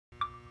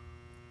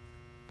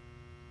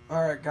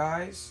Alright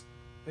guys,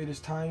 it is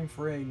time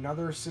for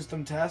another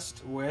system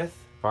test with...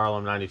 Fire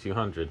Alarm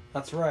 9200.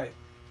 That's right.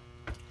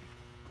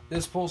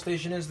 This pull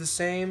station is the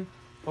same.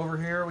 Over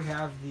here we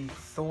have the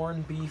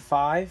Thorn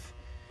B5.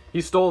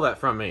 You stole that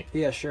from me.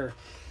 Yeah, sure.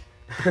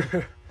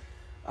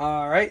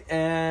 Alright,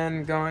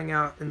 and going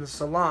out in the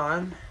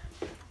salon,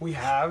 we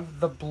have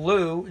the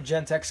blue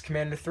Gentex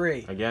Commander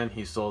 3. Again,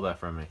 he stole that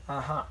from me.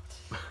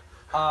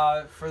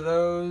 For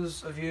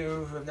those of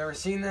you who have never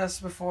seen this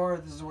before,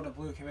 this is what a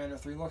blue Commander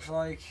 3 looks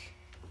like.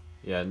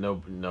 Yeah,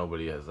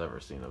 nobody has ever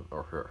seen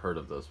or heard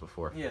of those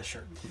before. Yeah,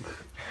 sure.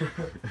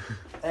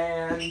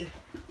 And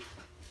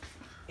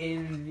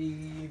in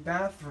the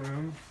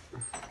bathroom,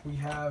 we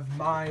have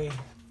my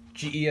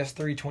GES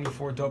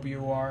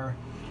 324WR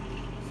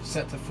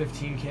set to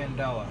 15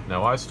 Candela.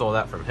 No, I stole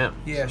that from him.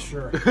 Yeah,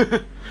 sure.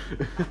 That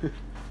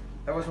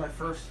was my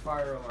first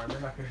fire alarm. They're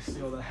not going to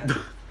steal that.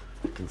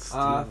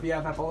 If you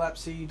have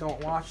epilepsy,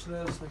 don't watch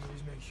this. Let me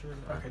just make sure.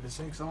 Okay, the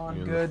sync's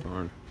on. Good.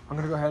 I'm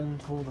going to go ahead and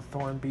pull the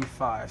Thorn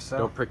B5. So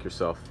don't prick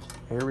yourself.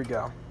 Here we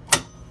go.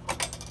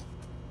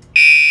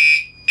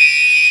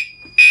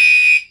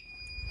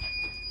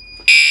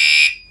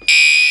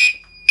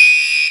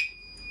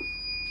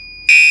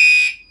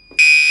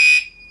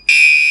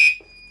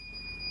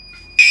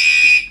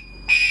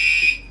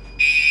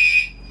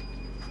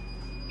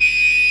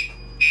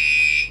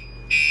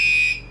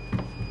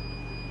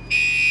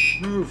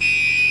 Move.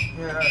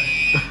 Yeah.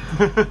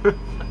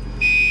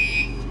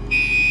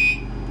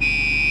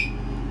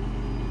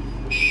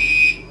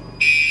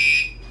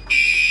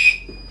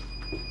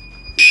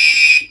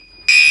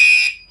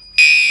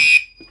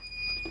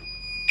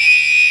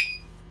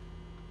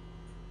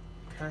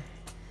 Okay. Let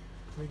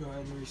me go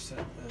ahead and reset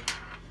the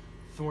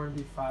Thorn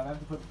B5. I have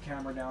to put the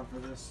camera down for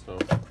this. So,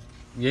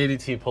 the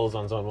ADT pulls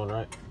on zone 1,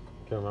 right?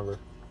 Can't remember.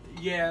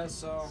 Yeah,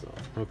 so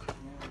okay. Yeah.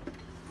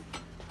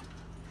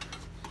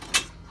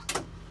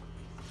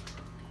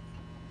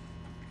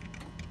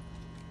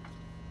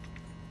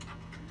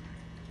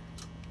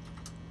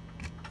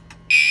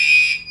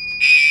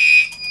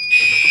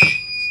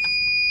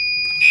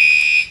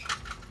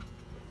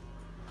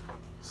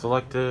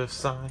 Selective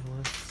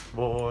silence,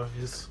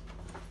 boys.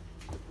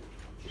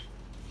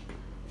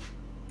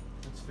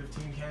 That's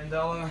 15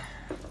 Candela.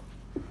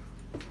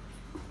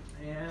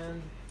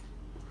 And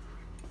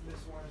this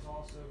one is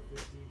also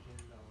 15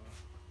 Candela.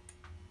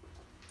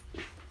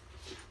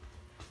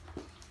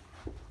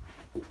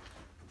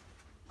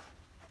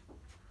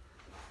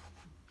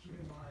 Keep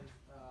in mind,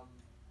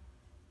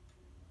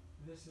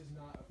 this is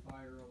not a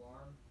fire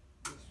alarm.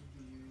 This would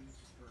be used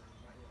for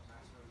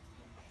mass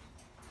notification.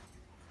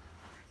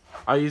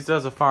 I used it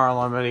as a fire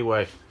alarm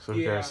anyway, so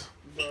who cares?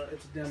 But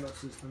it's a demo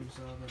system,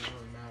 so it doesn't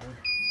really matter.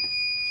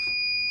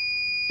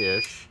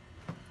 Ish.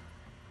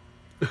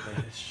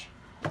 Ish.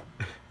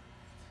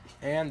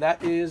 And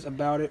that is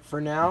about it for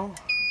now.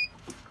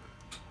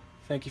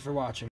 Thank you for watching.